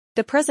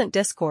The present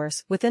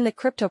discourse within the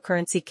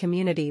cryptocurrency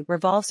community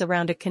revolves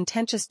around a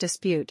contentious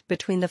dispute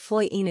between the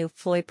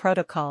Floki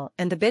protocol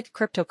and the BIT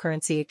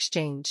cryptocurrency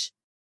exchange.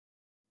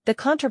 The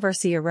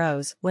controversy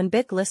arose when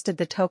BIT listed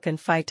the token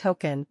FI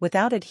token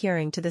without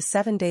adhering to the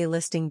 7-day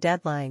listing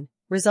deadline,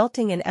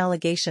 resulting in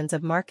allegations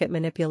of market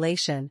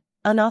manipulation,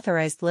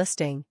 unauthorized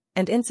listing,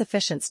 and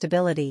insufficient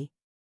stability.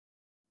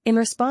 In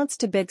response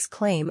to BIT's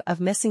claim of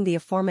missing the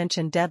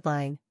aforementioned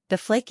deadline, the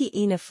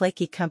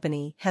Floki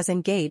company has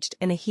engaged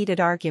in a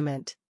heated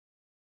argument.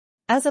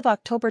 As of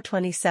October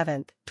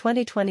 27,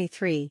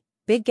 2023,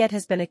 BitGet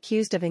has been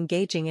accused of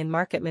engaging in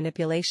market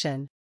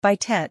manipulation.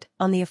 BitGet,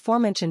 on the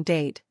aforementioned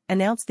date,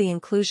 announced the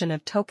inclusion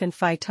of token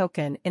FI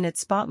token in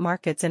its spot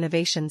market's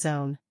innovation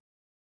zone.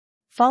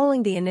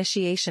 Following the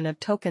initiation of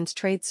tokens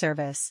trade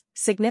service,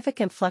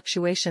 significant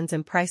fluctuations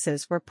in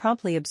prices were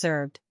promptly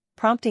observed,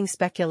 prompting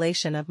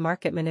speculation of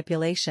market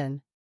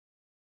manipulation.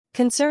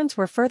 Concerns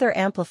were further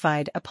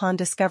amplified upon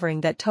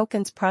discovering that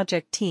Token's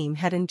project team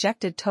had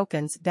injected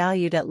tokens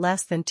valued at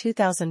less than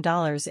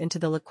 $2,000 into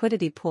the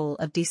liquidity pool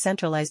of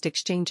decentralized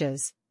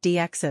exchanges,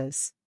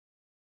 DEXs.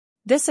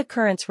 This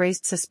occurrence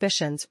raised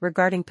suspicions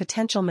regarding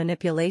potential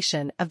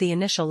manipulation of the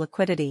initial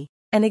liquidity.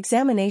 An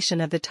examination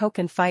of the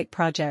Token Fight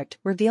project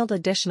revealed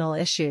additional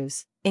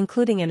issues,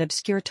 including an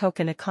obscure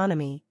token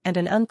economy and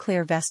an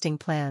unclear vesting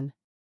plan.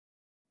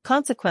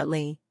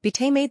 Consequently,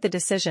 BitGet made the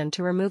decision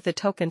to remove the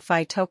token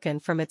FI token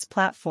from its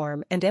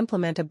platform and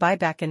implement a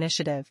buyback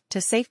initiative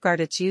to safeguard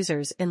its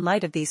users in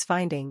light of these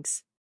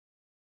findings.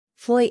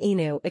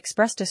 Floki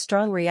expressed a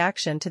strong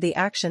reaction to the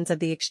actions of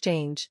the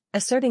exchange,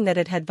 asserting that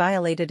it had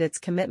violated its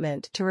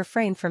commitment to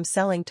refrain from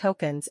selling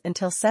tokens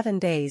until 7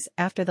 days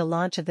after the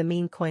launch of the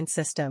meme coin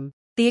system.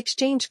 The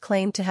exchange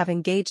claimed to have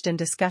engaged in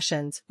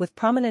discussions with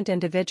prominent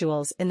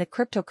individuals in the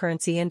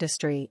cryptocurrency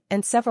industry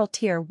and several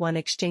Tier 1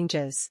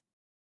 exchanges.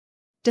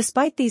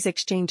 Despite these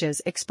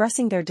exchanges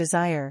expressing their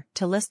desire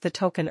to list the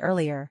token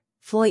earlier,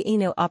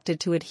 Floki opted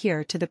to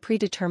adhere to the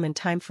predetermined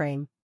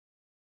timeframe.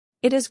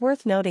 It is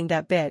worth noting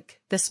that BitGet,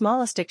 the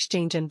smallest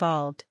exchange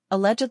involved,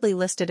 allegedly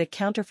listed a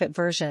counterfeit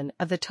version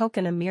of the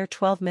token a mere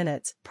 12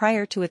 minutes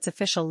prior to its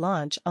official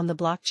launch on the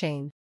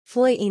blockchain.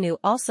 Floki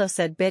also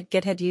said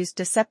BitGet had used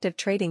deceptive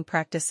trading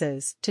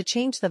practices to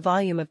change the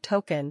volume of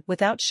token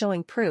without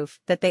showing proof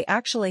that they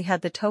actually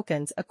had the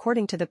tokens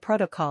according to the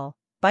protocol.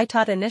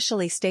 BitGet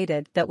initially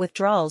stated that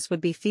withdrawals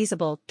would be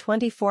feasible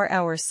 24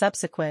 hours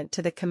subsequent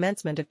to the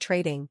commencement of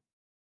trading.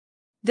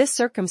 This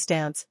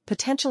circumstance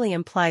potentially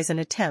implies an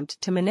attempt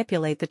to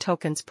manipulate the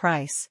token's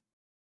price.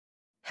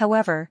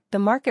 However, the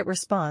market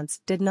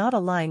response did not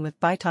align with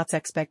BitGet's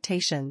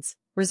expectations,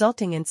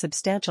 resulting in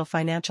substantial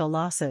financial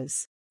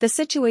losses. The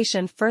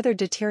situation further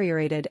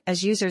deteriorated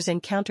as users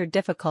encountered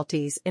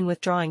difficulties in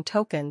withdrawing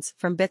tokens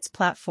from BitGet's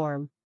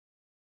platform.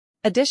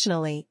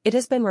 Additionally, it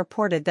has been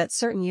reported that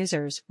certain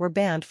users were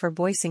banned for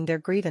voicing their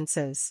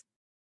grievances.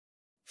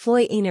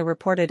 Floki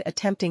reported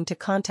attempting to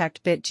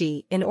contact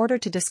BitGet in order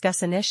to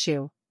discuss an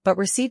issue, but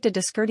received a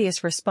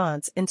discourteous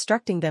response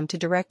instructing them to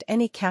direct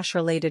any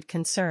cash-related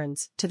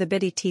concerns to the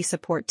BitGet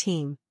support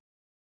team.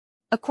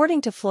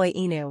 According to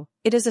Floki,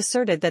 it is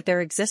asserted that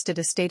there existed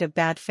a state of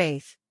bad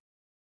faith.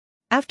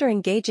 After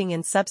engaging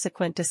in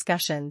subsequent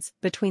discussions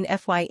between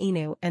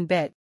Floki and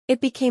BitGet, it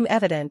became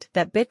evident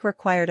that BitGet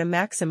required a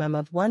maximum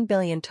of 1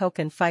 billion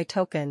token FI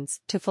tokens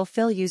to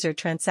fulfill user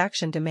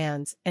transaction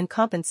demands and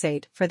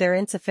compensate for their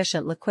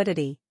insufficient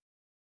liquidity.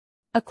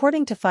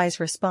 According to FI's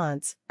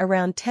response,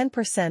 around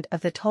 10%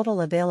 of the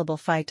total available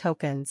FI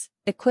tokens,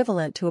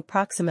 equivalent to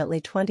approximately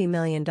 $20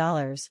 million,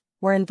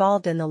 were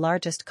involved in the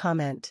largest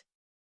comment.